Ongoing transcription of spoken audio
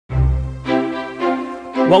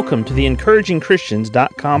Welcome to the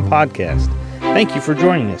EncouragingChristians.com podcast. Thank you for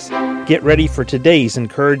joining us. Get ready for today's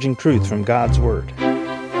encouraging truth from God's Word.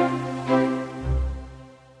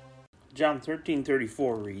 John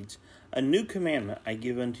 13:34 reads, "A new commandment I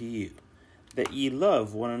give unto you, that ye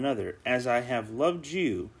love one another, as I have loved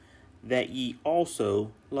you, that ye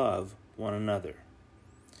also love one another."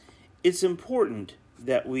 It's important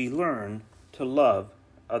that we learn to love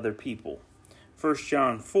other people. 1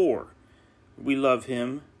 John 4, we love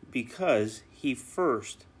him because he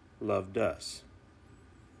first loved us.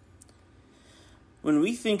 When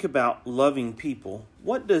we think about loving people,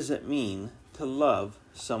 what does it mean to love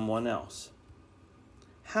someone else?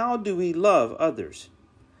 How do we love others?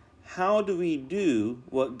 How do we do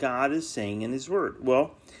what God is saying in His Word?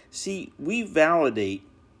 Well, see, we validate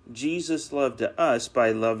Jesus' love to us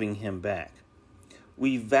by loving Him back.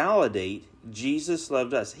 We validate Jesus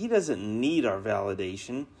loved us. He doesn't need our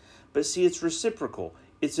validation, but see, it's reciprocal.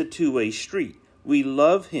 It's a two-way street. We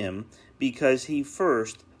love Him because He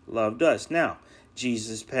first loved us. Now,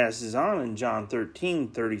 Jesus passes on in John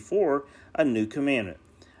 13:34, a new commandment.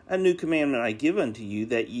 A new commandment I give unto you,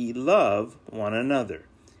 that ye love one another,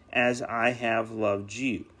 as I have loved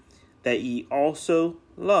you, that ye also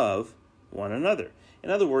love one another.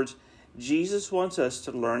 In other words, Jesus wants us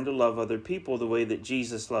to learn to love other people the way that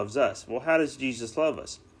Jesus loves us. Well, how does Jesus love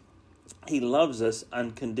us? He loves us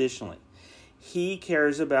unconditionally. He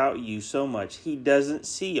cares about you so much. He doesn't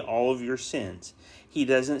see all of your sins. He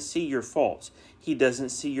doesn't see your faults. He doesn't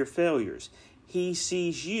see your failures. He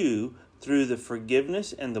sees you through the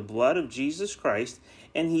forgiveness and the blood of Jesus Christ,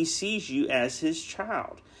 and He sees you as His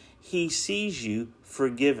child. He sees you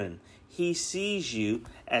forgiven. He sees you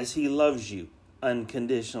as He loves you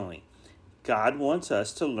unconditionally. God wants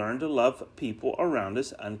us to learn to love people around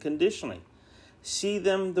us unconditionally. See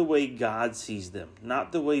them the way God sees them,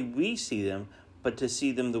 not the way we see them, but to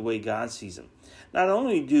see them the way God sees them. Not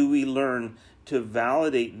only do we learn to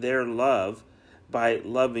validate their love by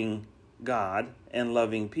loving God and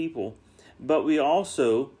loving people, but we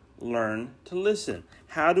also learn to listen.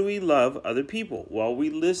 How do we love other people? Well, we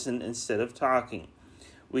listen instead of talking.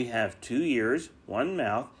 We have 2 ears, 1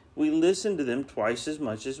 mouth. We listen to them twice as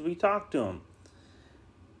much as we talk to them.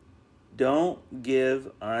 Don't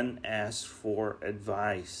give unasked for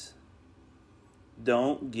advice.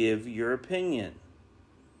 Don't give your opinion.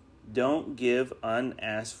 Don't give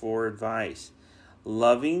unasked for advice.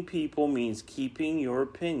 Loving people means keeping your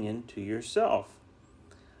opinion to yourself.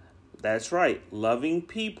 That's right. Loving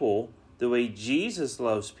people the way Jesus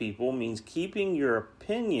loves people means keeping your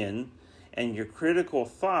opinion and your critical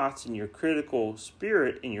thoughts and your critical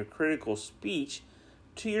spirit and your critical speech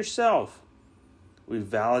to yourself. We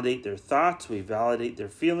validate their thoughts. We validate their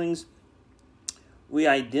feelings. We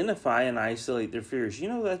identify and isolate their fears. You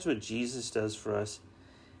know, that's what Jesus does for us.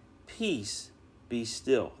 Peace, be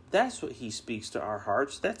still. That's what He speaks to our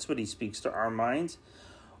hearts. That's what He speaks to our minds.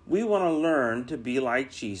 We want to learn to be like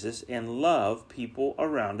Jesus and love people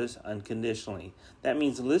around us unconditionally. That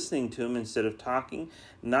means listening to them instead of talking,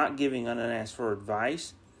 not giving unasked for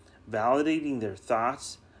advice, validating their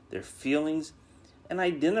thoughts, their feelings, and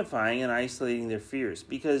identifying and isolating their fears,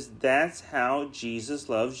 because that's how Jesus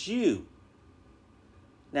loves you.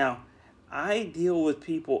 Now, I deal with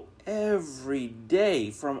people every day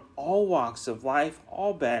from all walks of life,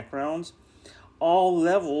 all backgrounds, all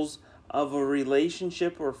levels of a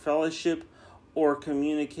relationship or fellowship or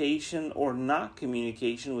communication or not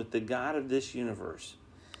communication with the God of this universe.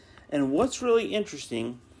 And what's really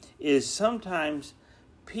interesting is sometimes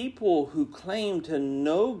people who claim to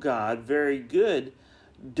know God very good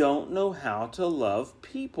don't know how to love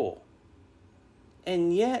people.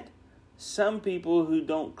 And yet, some people who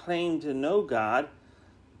don't claim to know God,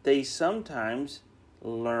 they sometimes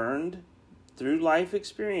learned through life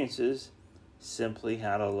experiences simply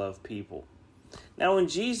how to love people. Now, when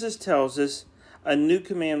Jesus tells us, "A new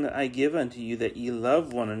commandment I give unto you, that ye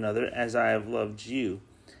love one another as I have loved you,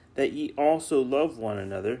 that ye also love one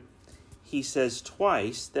another," He says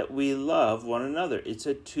twice that we love one another. It's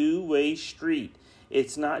a two-way street.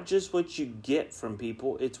 It's not just what you get from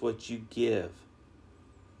people, it's what you give.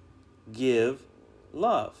 Give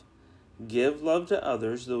love. Give love to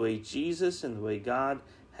others the way Jesus and the way God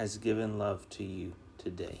has given love to you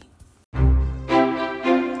today.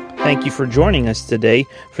 Thank you for joining us today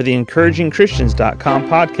for the EncouragingChristians.com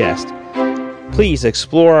podcast. Please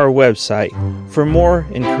explore our website for more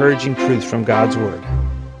encouraging truths from God's Word.